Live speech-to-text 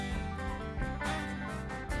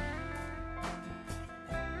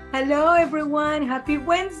Hello, everyone. Happy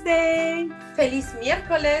Wednesday. Feliz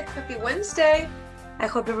miércoles. Happy Wednesday. I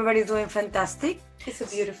hope everybody's doing fantastic. It's a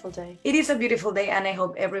beautiful day. It is a beautiful day, and I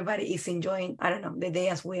hope everybody is enjoying, the day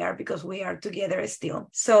as we are, because we are together still.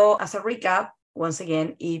 So as a recap, once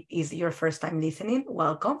again, if it's your first time listening,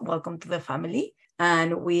 welcome. Welcome to the family.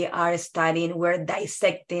 And we're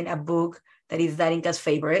dissecting a book that is Darinka's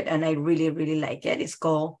favorite, and I really, really like it. It's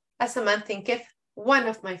called As a Man Thinketh, one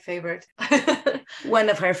of my favorites. One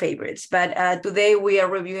of her favorites. But today we are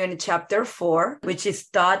reviewing chapter 4, which is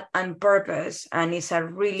Thought and Purpose, and it's a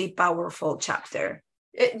really powerful chapter.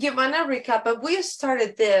 You want to recap, but we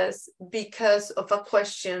started this because of a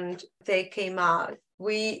question that came out.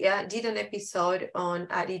 We did an episode on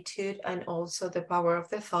attitude and also the power of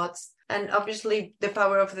the thoughts. And obviously the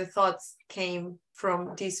power of the thoughts came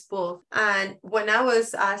from this book. And when I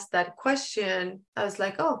was asked that question, I was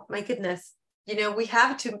like, oh my goodness. We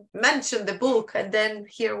have to mention the book, and then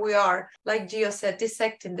here we are, like Gio said,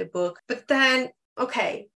 dissecting the book. But then,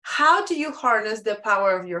 okay, how do you harness the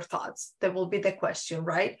power of your thoughts? That will be the question,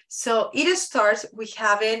 right? So it starts with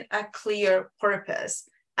having a clear purpose.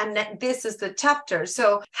 And this is the chapter.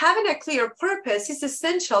 So having a clear purpose is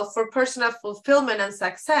essential for personal fulfillment and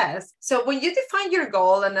success. So when you define your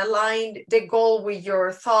goal and align the goal with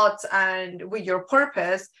your thoughts and with your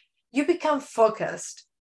purpose, you become focused,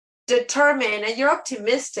 determined, and you're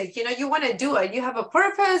optimistic. You want to do it. You have a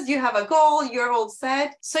purpose, you have a goal, you're all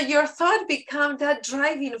set. So your thought becomes that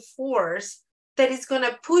driving force that is going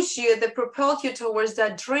to push you, that propel you towards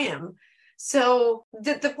that dream. So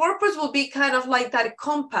the purpose will be kind of like that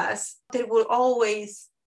compass that will always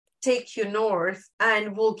take you north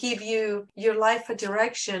and will give you your life a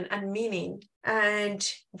direction and meaning. And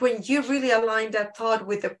when you really align that thought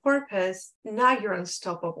with the purpose, now you're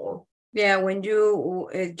unstoppable. Yeah, when you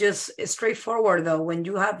just straightforward though, when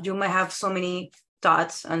you might have so many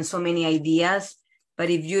thoughts and so many ideas, but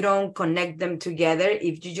if you don't connect them together,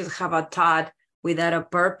 if you just have a thought without a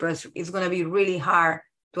purpose, it's going to be really hard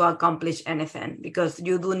to accomplish anything, because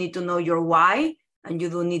you do need to know your why and you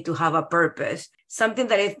do need to have a purpose. Something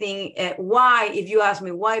that I think why, if you ask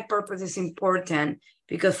me why purpose is important,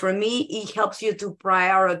 because for me, it helps you to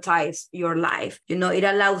prioritize your life. It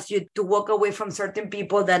allows you to walk away from certain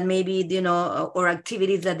people that maybe, or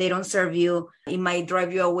activities that they don't serve you. It might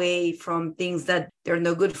drive you away from things that they're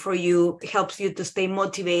not good for you. It helps you to stay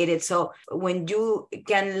motivated. So when you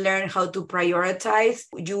can learn how to prioritize,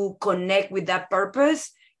 you connect with that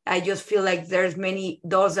purpose. I just feel like there's many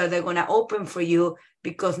doors that they're going to open for you,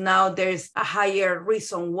 because now there's a higher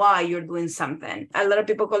reason why you're doing something. A lot of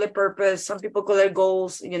people call it purpose. Some people call it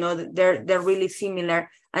goals. They're really similar.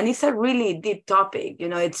 And it's a really deep topic.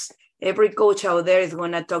 It's every coach out there is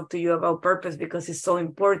going to talk to you about purpose because it's so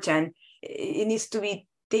important. It needs to be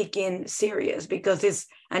taken serious because it's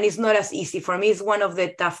not as easy. For me, it's one of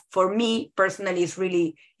the tough. For me personally, it's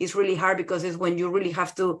really hard, because it's when you really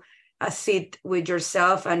have to sit with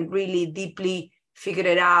yourself and really deeply figure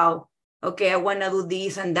it out. Okay, I want to do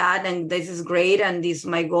this and that, and this is great, and this is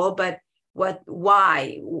my goal, but what's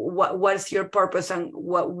your purpose, and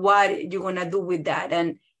what you're going to do with that?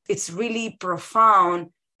 And it's really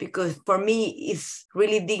profound, because for me, it's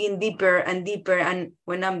really digging deeper and deeper. And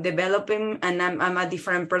when I'm developing and I'm a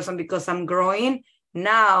different person because I'm growing,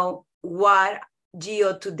 now what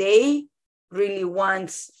Gio today really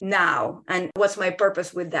wants now, and what's my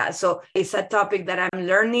purpose with that. So it's a topic that I'm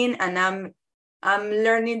learning, and I'm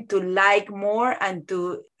learning to like more, and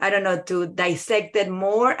to dissect it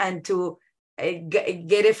more, and to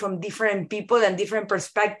get it from different people and different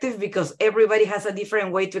perspectives, because everybody has a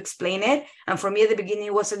different way to explain it. And for me at the beginning,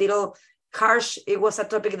 it was a little harsh. It was a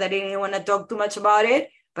topic that I didn't want to talk too much about it.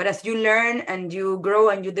 But as you learn and you grow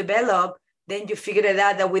and you develop, then you figure it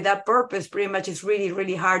out that with that purpose, pretty much it's really,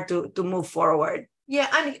 really hard to move forward. Yeah,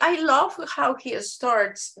 and I love how he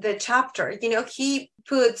starts the chapter. He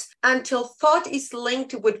puts, until thought is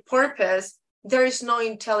linked with purpose, there is no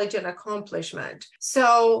intelligent accomplishment.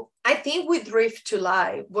 So I think we drift to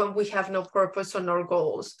life when we have no purpose on our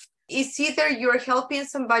goals. It's either you're helping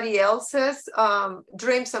somebody else's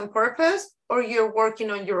dreams and purpose, or you're working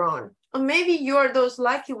on your own. Or maybe you're those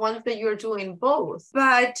lucky ones that you're doing both.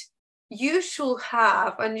 But you should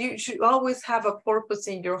have, and you should always have, a purpose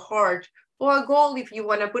in your heart, or a goal, if you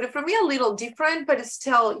want to put it. For me, a little different, but it's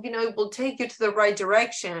still, it will take you to the right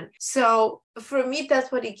direction. So for me,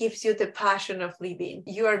 that's what it gives you, the passion of living.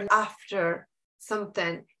 You are after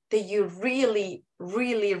something that you really,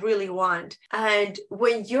 really, really want. And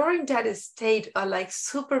when you're in that state of like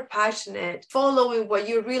super passionate, following what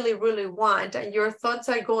you really, really want, and your thoughts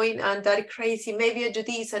are going on that crazy, maybe I do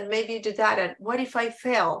this and maybe I do that, and what if I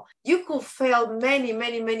fail? You could fail many,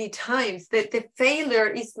 many, many times. That the failure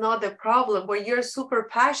is not the problem. Where you're super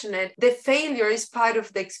passionate, the failure is part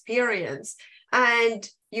of the experience. And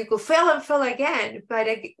you could fail and fail again. But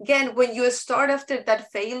again, when you start after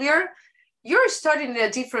that failure, you're starting at a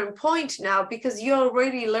different point now because you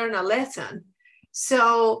already learned a lesson.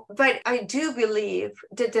 So, but I do believe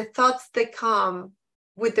that the thoughts that come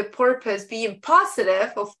with the purpose being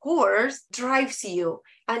positive, of course, drives you.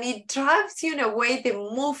 And it drives you in a way that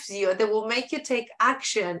moves you, that will make you take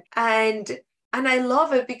action. And I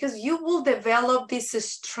love it because you will develop this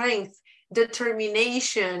strength,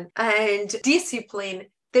 determination, and discipline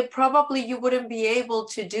that probably you wouldn't be able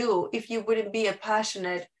to do if you wouldn't be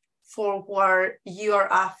passionate for what you're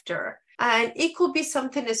after. And it could be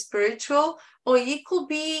something spiritual, or it could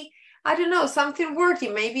be, I don't know, something worthy.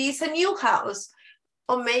 Maybe it's a new house,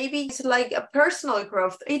 or maybe it's like a personal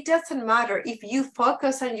growth. It doesn't matter. If you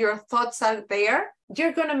focus on your thoughts out there,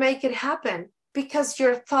 you're going to make it happen, because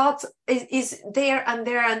your thoughts is there and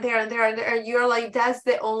there and there and there and there. And you're like, that's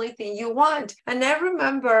the only thing you want. And I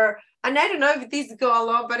remember, and I don't know if these go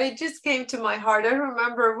along, but it just came to my heart. I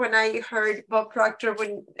remember when I heard Bob Proctor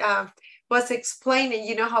when was explaining,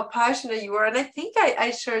 you know, how passionate you were. And I think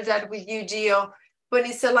I shared that with you, Gio, when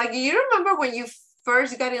he said, like, you remember when you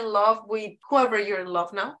first got in love with whoever you're in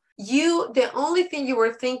love now? The only thing you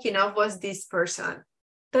were thinking of was this person.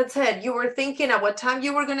 That's it. You were thinking at what time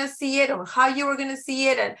you were going to see it, or how you were going to see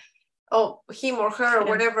it, and him or her or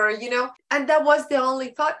whatever, you know, and that was the only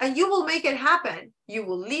thought. And you will make it happen. You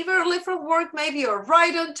will leave early from work, maybe, or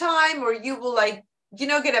right on time, or you will, like, you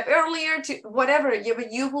know, get up earlier to whatever.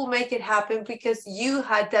 But you will make it happen because you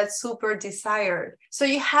had that super desire. So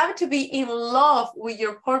you have to be in love with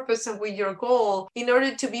your purpose and with your goal in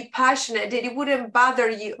order to be passionate, that it wouldn't bother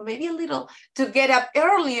you, maybe a little, to get up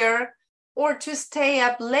earlier or to stay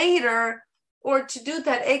up later or to do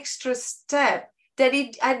that extra step.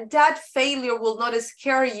 That failure will not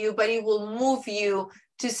scare you, but it will move you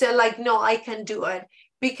to say, like, no, I can do it.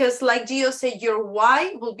 Because like Gio said, your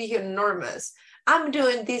why will be enormous. I'm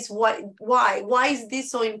doing this. Why? Why is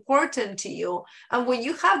this so important to you? And when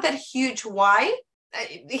you have that huge why,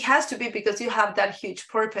 it has to be because you have that huge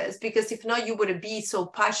purpose, because if not, you wouldn't be so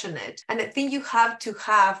passionate. And I think you have to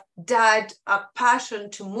have that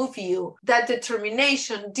passion to move you, that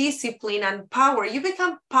determination, discipline, and power. You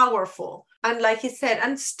become powerful. And like he said,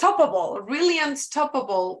 unstoppable, really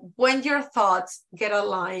unstoppable when your thoughts get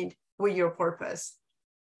aligned with your purpose.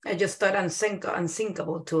 I just thought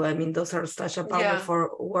unsinkable too. I mean, those are such a powerful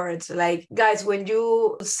words. Like, guys, when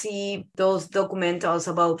you see those documentals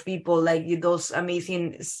about people, like those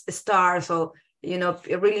amazing stars, or, you know,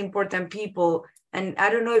 really important people, and I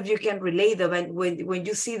don't know if you can relate them, and when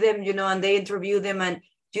you see them, you know, and they interview them, and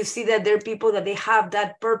you see that they're people that they have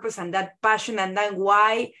that purpose and that passion and that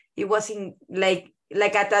why. It wasn't like a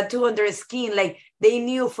tattoo on their skin. Like, they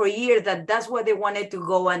knew for years that that's where they wanted to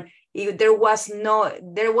go. And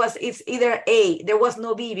it's either A, there was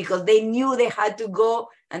no B, because they knew they had to go,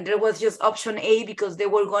 and there was just option A because they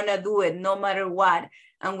were going to do it no matter what.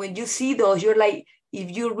 And when you see those, you're like,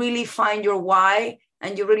 if you really find your why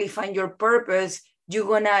and you really find your purpose, you're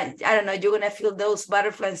gonna feel those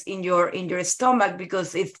butterflies in your stomach,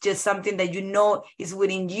 because it's just something that you know is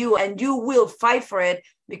within you, and you will fight for it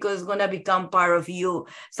because it's gonna become part of you.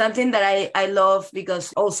 Something that I love,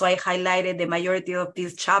 because also I highlighted the majority of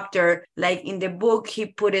this chapter, like in the book, he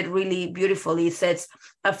put it really beautifully. He says,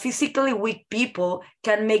 a physically weak people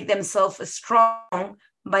can make themselves strong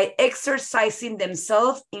by exercising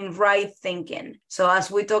themselves in right thinking. So as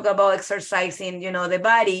we talk about exercising, you know, the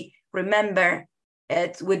body, remember,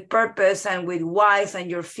 it's with purpose and with whys and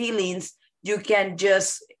your feelings, you can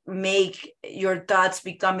just make your thoughts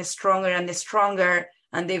become stronger and stronger,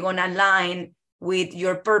 and they're going to align with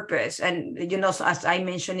your purpose. And, you know, so as I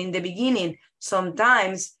mentioned in the beginning,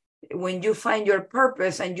 sometimes when you find your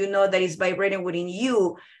purpose and you know that it's vibrating within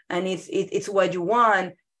you and it's what you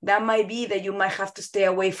want, that might be that you might have to stay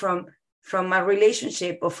away from a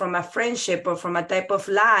relationship, or from a friendship, or from a type of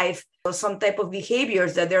life, or some type of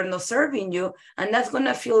behaviors that they're not serving you. And that's going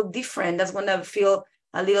to feel different. That's going to feel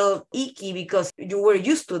a little icky because you were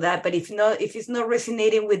used to that. But if it's not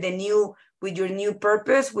resonating with your new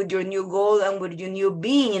purpose, with your new goal, and with your new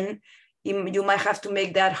being, you might have to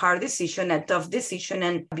make that hard decision, a tough decision,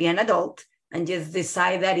 and be an adult and just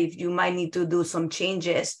decide that if you might need to do some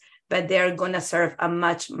changes, but they're going to serve a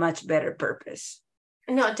much, much better purpose.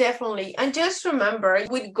 No, definitely. And just remember,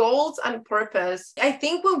 with goals and purpose, I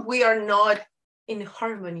think when we are not in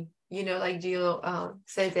harmony, like Jill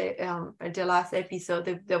said at the last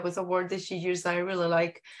episode, there was a word that she used that I really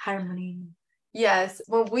like. Harmony. Yes.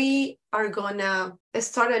 When we are gonna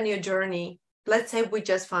start a new journey, let's say you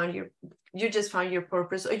just found your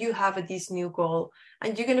purpose, or you have this new goal,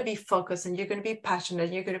 and you're gonna be focused and you're gonna be passionate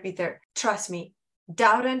and you're gonna be there. Trust me,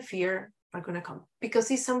 doubt and fear are gonna come because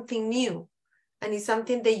it's something new. And it's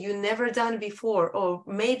something that you never done before, or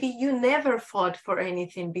maybe you never fought for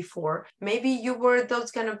anything before. Maybe you were those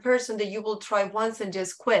kind of person that you will try once and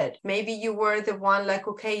just quit. Maybe you were the one like,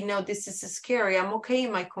 okay, no, this is scary. I'm okay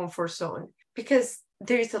in my comfort zone. Because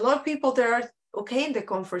there is a lot of people that are okay in the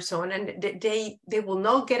comfort zone and they will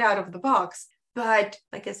not get out of the box. But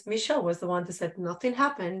I guess Michelle was the one that said nothing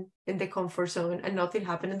happened in the comfort zone and nothing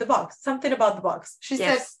happened in the box. Something about the box.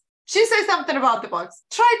 She said something about the box.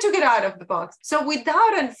 Try to get out of the box. So with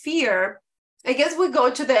doubt and fear, I guess we go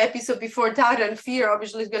to the episode before. Doubt and fear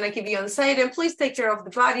obviously is going to keep you on side, and please take care of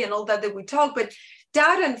the body and all that we talk. But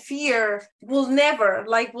doubt and fear will never,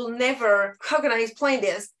 how can I explain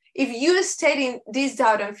this? If you stay in this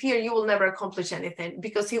doubt and fear, you will never accomplish anything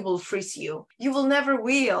because it will freeze you. You will never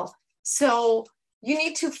will. So you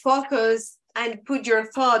need to focus and put your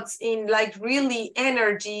thoughts in like really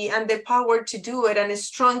energy and the power to do it, and a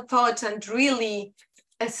strong thought, and really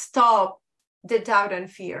stop the doubt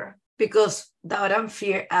and fear. Because doubt and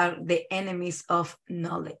fear are the enemies of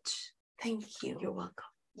knowledge. Thank you. You're welcome.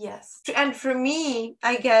 Yes. And for me,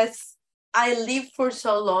 I guess I lived for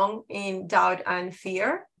so long in doubt and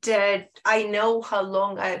fear that I know how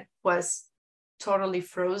long I was totally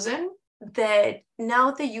frozen, that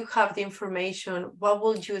now that you have the information, why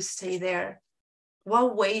would you stay there? Why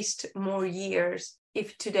waste more years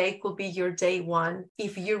if today could be your day one?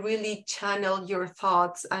 If you really channel your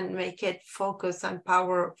thoughts and make it focused and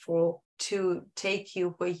powerful to take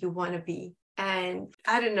you where you want to be. And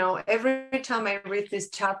I don't know, every time I read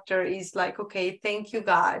this chapter is like, okay, thank you,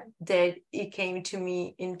 God, that it came to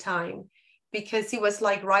me in time, because it was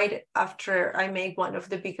like right after I made one of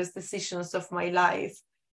the biggest decisions of my life.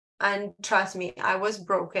 And trust me, I was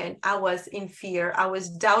broken. I was in fear. I was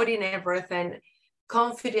doubting everything.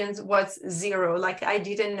 Confidence was zero. Like I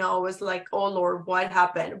didn't know. I was like, oh Lord, what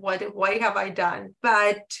happened? Why have I done?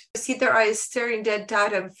 But either I stare in that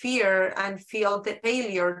doubt and fear and feel the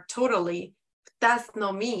failure totally. That's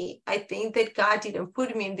not me. I think that God didn't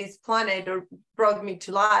put me in this planet or brought me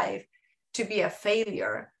to life to be a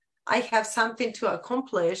failure. I have something to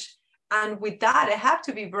accomplish. And with that, I have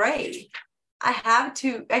to be brave. I have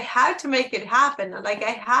to make it happen. Like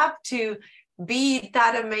I have to be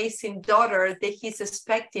that amazing daughter that he's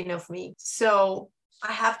expecting of me. So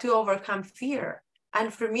I have to overcome fear.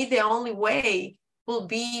 And for me, the only way will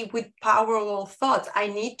be with powerful thoughts. I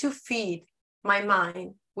need to feed my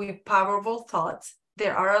mind with powerful thoughts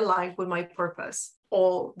that are aligned with my purpose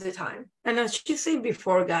all the time. And as you said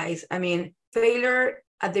before, guys, I mean, failure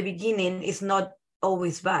at the beginning is not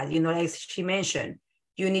always bad. As she mentioned,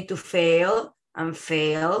 you need to fail and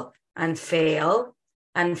fail and fail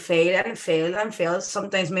and fail and fail and fail,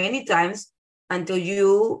 sometimes many times, until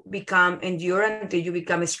you become endurant, until you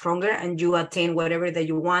become stronger and you attain whatever that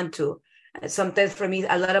you want to. Sometimes for me,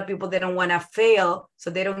 a lot of people, they don't want to fail, so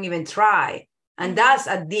they don't even try. And that's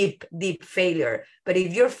a deep, deep failure. But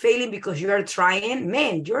if you're failing because you're trying,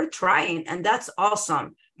 man, you're trying, and that's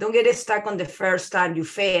awesome. Don't get stuck on the first time you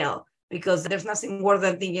fail, because there's nothing worse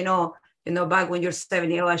than thinking, back when you're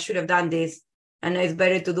 7, I should have done this. And it's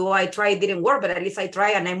better to do, I tried, it didn't work, but at least I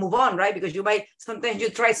try and I move on, right? Because sometimes you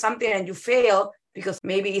try something and you fail because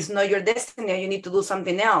maybe it's not your destiny and you need to do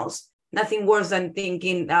something else. Nothing worse than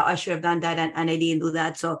thinking, I should have done that and I didn't do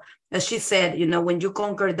that. So as she said, when you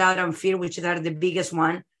conquer doubt and fear, which are the biggest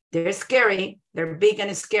one, they're scary. They're big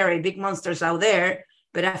and scary, big monsters out there.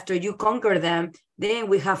 But after you conquer them, then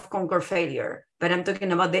we have conquered failure. But I'm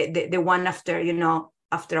talking about the one after,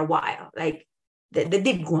 after a while, like the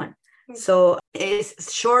deep one. So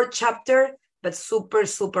it's short chapter, but super,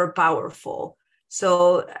 super powerful.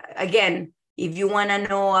 So again, if you want to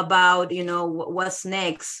know about, what's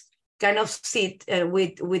next, kind of sit,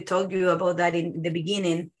 we told you about that in the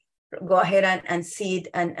beginning. Go ahead and sit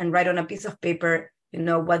and write on a piece of paper,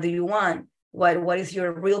 what do you want? What is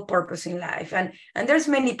your real purpose in life? And there's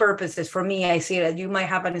many purposes. For me, I see that you might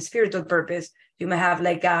have a spiritual purpose. You might have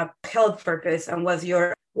like a health purpose, and what's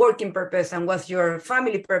your working purpose, and what's your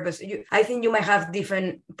family purpose. I think you might have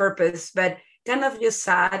different purpose, but kind of just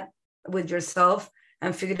sat with yourself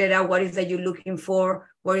and figured out what is that you're looking for,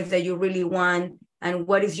 what is that you really want, and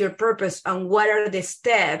what is your purpose, and what are the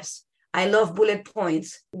steps I love bullet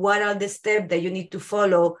points. What are the steps that you need to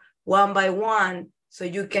follow one by one so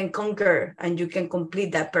you can conquer and you can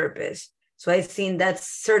complete that purpose? So I think that's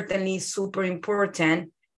certainly super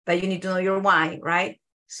important, but you need to know your why, right?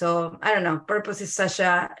 So I don't know, purpose is such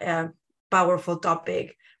a powerful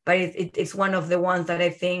topic, but it's one of the ones that I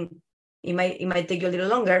think it might take you a little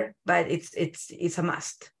longer, but it's a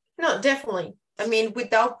must. No, definitely. I mean,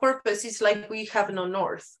 without purpose, it's like we have no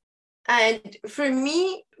north. And for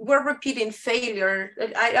me, we're repeating failure.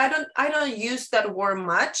 I don't use that word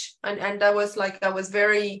much, and that was like I was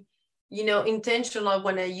very, intentional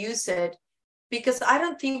when I use it, because I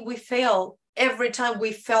don't think we fail every time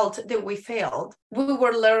we felt that we failed. We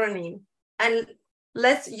were learning, and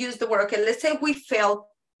let's use the word. Okay, let's say we failed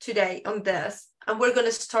today on this, and we're going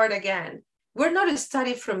to start again. We're not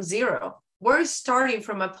starting from zero. We're starting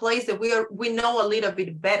from a place that we know a little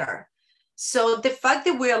bit better. So the fact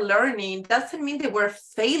that we are learning doesn't mean that we're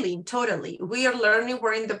failing totally. We are learning,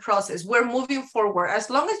 we're in the process, we're moving forward. As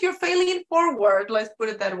long as you're failing forward, let's put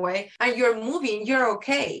it that way, and you're moving, you're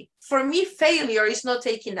okay. For me, failure is not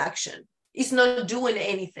taking action. It's not doing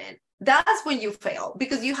anything. That's when you fail,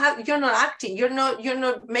 because you're not acting, you're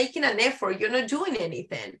not making an effort, you're not doing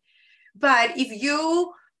anything. But if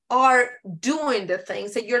you are doing the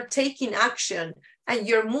things, that you're taking action and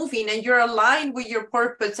you're moving and you're aligned with your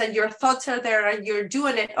purpose and your thoughts are there and you're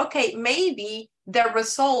doing it, okay, maybe the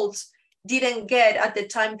results didn't get at the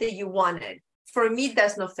time that you wanted. For me,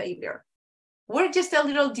 that's not failure. We're just a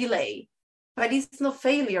little delay, but it's not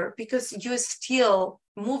failure, because you're still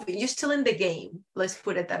moving, you're still in the game, let's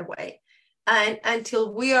put it that way. And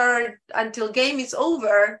until game is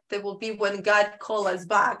over, that will be when God calls us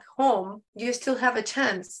back home, you still have a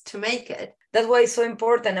chance to make it. That's why it's so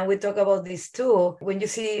important. And we talk about this too. When you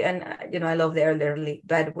see, and I love the elderly,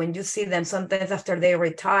 but when you see them sometimes after they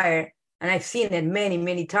retire, and I've seen it many,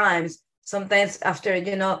 many times, sometimes after,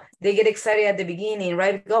 they get excited at the beginning,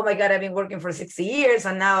 right? Oh my God, I've been working for 60 years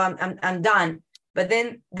and now I'm done. But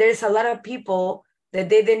then there's a lot of people that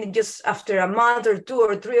they then just after a month or 2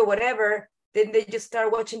 or 3 or whatever, then they just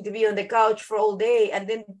start watching TV on the couch for all day, and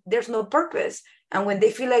then there's no purpose. And when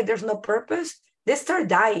they feel like there's no purpose, they start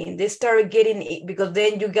dying. They start getting, because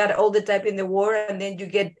then you got all the time in the world, and then you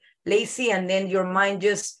get lazy, and then your mind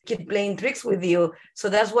just keep playing tricks with you. So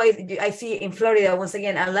that's why I see in Florida, once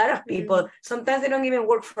again, a lot of people, sometimes they don't even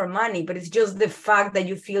work for money, but it's just the fact that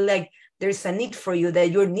you feel like there's a need for you,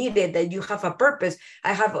 that you're needed, that you have a purpose.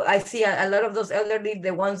 I see a lot of those elderly,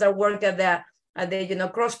 the ones that work at the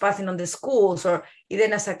cross passing on the schools, or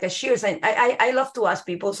even as a cashiers. And I love to ask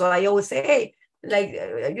people, so I always say, hey, like,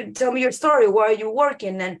 you tell me your story, where are you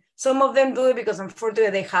working? And some of them do it because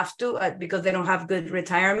unfortunately they have to, because they don't have good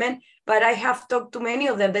retirement. But I have talked to many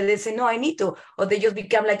of them that they say, no, I need to, or they just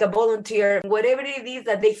become like a volunteer, whatever it is,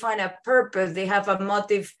 that they find a purpose, they have a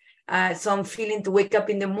motive, some feeling to wake up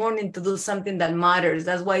in the morning to do something that matters.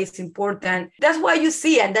 That's why it's important. That's why you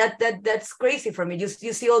see, and that's crazy for me. You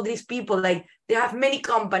see all these people, like, they have many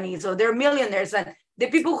companies, or they're millionaires, and the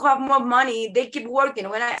people who have more money, they keep working.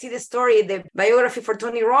 When I see the story, the biography for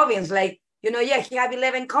Tony Robbins, like, he have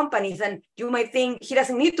 11 companies, and you might think he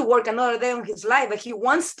doesn't need to work another day in his life, but he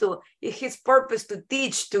wants to. It's his purpose to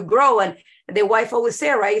teach, to grow. And the wife always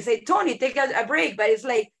say, right, you say, Tony, take a break. But it's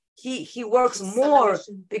like, he works more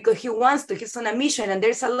because he wants to. He's on a mission. And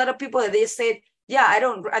there's a lot of people that they say,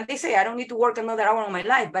 and they say, I don't need to work another hour of my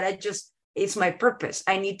life, but it's my purpose.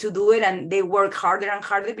 I need to do it. And they work harder and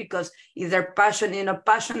harder, because it's their passion,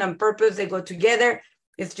 passion and purpose, they go together.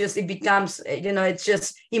 It becomes,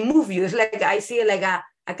 it moves you. It's like, I see it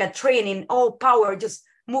like a train in all power, just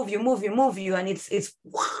move you. And it's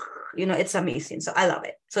it's amazing. So I love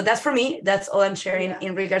it. So that's for me. That's all I'm sharing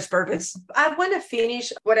in regards purpose. I want to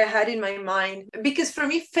finish what I had in my mind, because for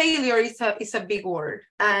me, failure is a big word.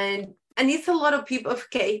 And it's a lot of people.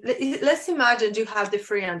 Okay, let's imagine you have the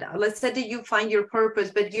free handout. Let's say that you find your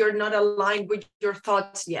purpose, but you're not aligned with your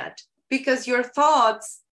thoughts yet. Because your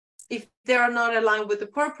thoughts, if they are not aligned with the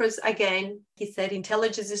purpose, again, he said,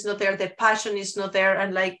 intelligence is not there, the passion is not there.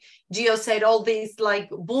 And like Gio said, all these like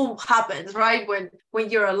boom happens, right? When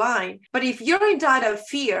you're aligned. But if you're in that of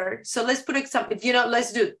fear, so let's put example,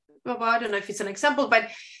 let's do, well, I don't know if it's an example, but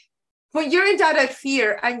when you're in that of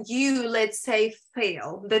fear and you, let's say,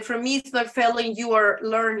 fail, that for me, it's not failing, you are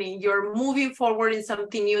learning, you're moving forward in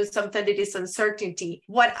something new, something that is uncertainty.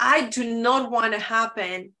 What I do not want to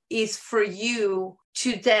happen is for you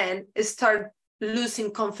to then start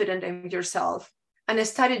losing confidence in yourself and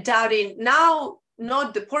started doubting. Now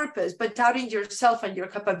not the purpose, but doubting yourself and your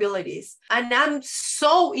capabilities. And I'm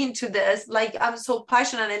so into this, like I'm so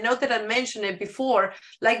passionate. I know that I mentioned it before,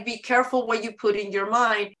 like be careful what you put in your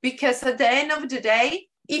mind, because at the end of the day,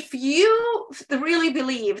 if you really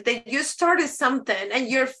believe that you started something and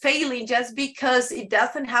you're failing just because it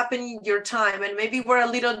doesn't happen in your time, and maybe we're a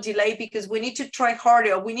little delayed because we need to try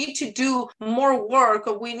harder, or we need to do more work,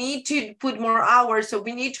 or we need to put more hours, or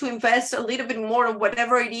we need to invest a little bit more in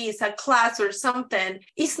whatever it is, a class or something,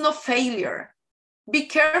 it's not failure. Be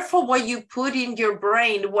careful what you put in your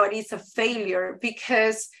brain, what is a failure,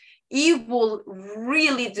 because it will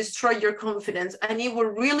really destroy your confidence and it will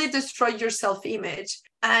really destroy your self-image.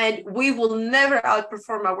 And we will never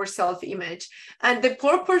outperform our self-image. And the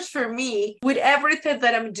purpose for me with everything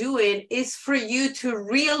that I'm doing is for you to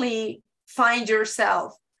really find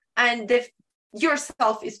yourself. And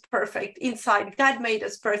yourself is perfect inside. God made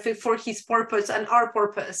us perfect for his purpose and our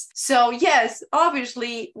purpose. So yes,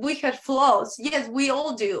 obviously we have flaws. Yes, we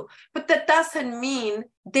all do. But that doesn't mean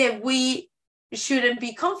that we shouldn't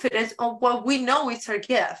be confident on what we know is our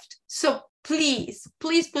gift. So please,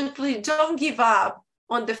 please, please, please don't give up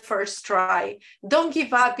on the first try. Don't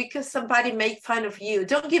give up because somebody make fun of you.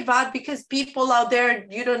 Don't give up because people out there,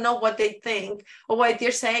 you don't know what they think or what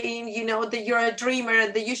they're saying, you know, that you're a dreamer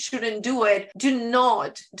and that you shouldn't do it. Do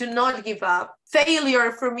not give up.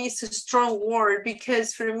 Failure for me is a strong word,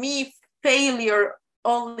 because for me, failure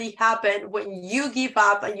only happened when you give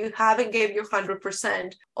up and you haven't gave your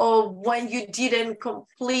 100%, or when you didn't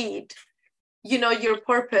complete, you know, your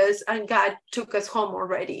purpose and God took us home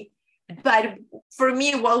already. But for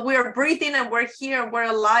me, while we're breathing and we're here and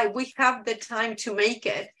we're alive, we have the time to make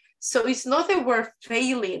it. So it's not that we're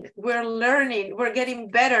failing, we're learning, we're getting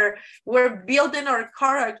better, we're building our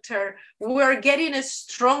character, we're getting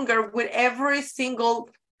stronger with every single,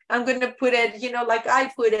 I'm going to put it, you know, like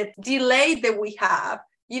I put it, delay that we have.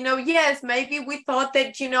 You know, yes, maybe we thought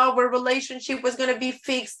that, you know, our relationship was going to be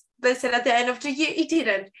fixed, let's say at the end of the year. It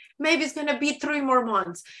didn't. Maybe it's going to be 3 more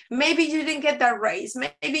months. Maybe you didn't get that raise.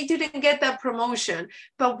 Maybe you didn't get that promotion.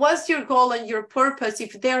 But what's your goal and your purpose?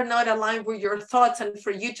 If they're not aligned with your thoughts and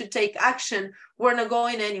for you to take action, we're not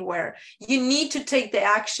going anywhere. You need to take the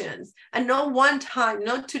actions, and not one time,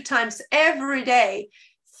 not 2 times, every day.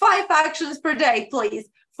 5 actions per day, please,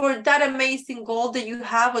 for that amazing goal that you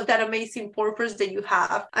have, or that amazing purpose that you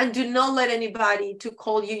have. And do not let anybody to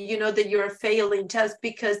call you, you know, that you're failing just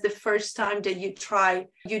because the first time that you try,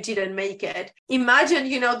 you didn't make it. Imagine,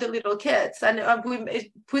 you know, the little kids, and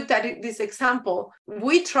we put that in this example.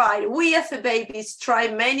 We as a babies try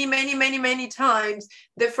many times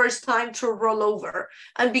the first time to roll over.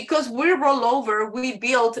 And because we roll over, we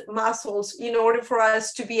build muscles in order for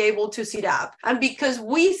us to be able to sit up. And because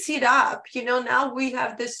we sit up, you know, now we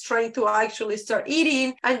have the strength to actually start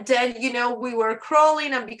eating. And then, you know, we were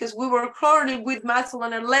crawling, and because we were crawling with muscle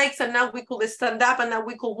on our legs, and now we could stand up and now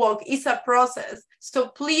we could walk. It's a process. So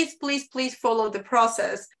please, please, please follow the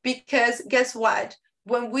process, because guess what?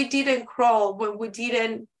 When we didn't crawl, when we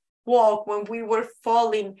didn't walk, when we were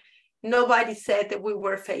falling, nobody said that we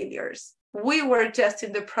were failures. We were just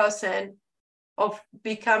in the process of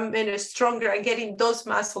becoming stronger and getting those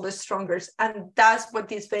muscles stronger. And that's what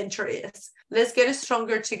this venture is. Let's get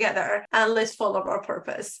stronger together and let's follow our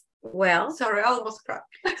purpose. Well, sorry, I almost cried.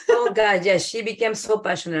 Oh God, yes, she became so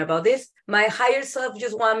passionate about this. My higher self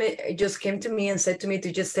just came to me and said to me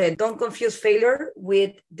to just say, don't confuse failure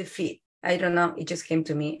with defeat. I don't know. It just came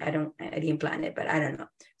to me. I didn't plan it, but I don't know.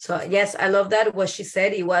 So yes, I love that. What she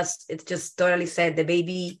said, it just totally said the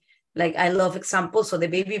baby, like I love examples. So the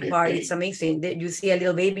baby part, it's amazing. You see a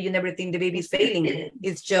little baby, you never think the baby is failing.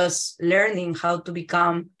 It's just learning how to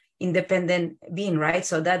become independent being, right?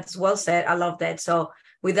 So that's well said. I love that. So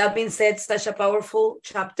with that being said, such a powerful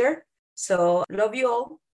chapter. So love you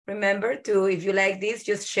all. Remember to, if you like this,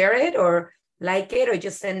 just share it or like it, or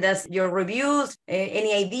just send us your reviews,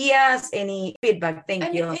 any ideas, any feedback.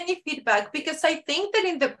 Thank you. Any feedback, because I think that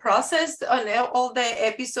in the process on all the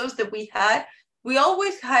episodes that we had, we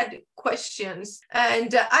always had questions,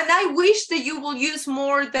 and I wish that you will use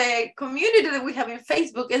more the community that we have in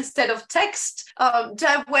Facebook instead of text.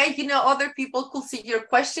 That way, you know, other people could see your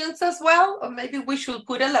questions as well. Or maybe we should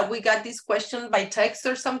put it like we got this question by text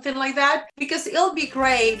or something like that, because it'll be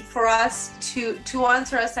great for us to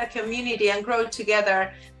answer as a community and grow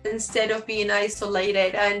together instead of being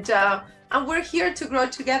isolated. And we're here to grow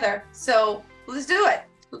together. So let's do it.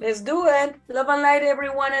 Let's do it. Love and light,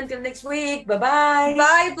 everyone. Until next week. Bye-bye.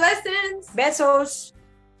 Bye. Blessings. Besos.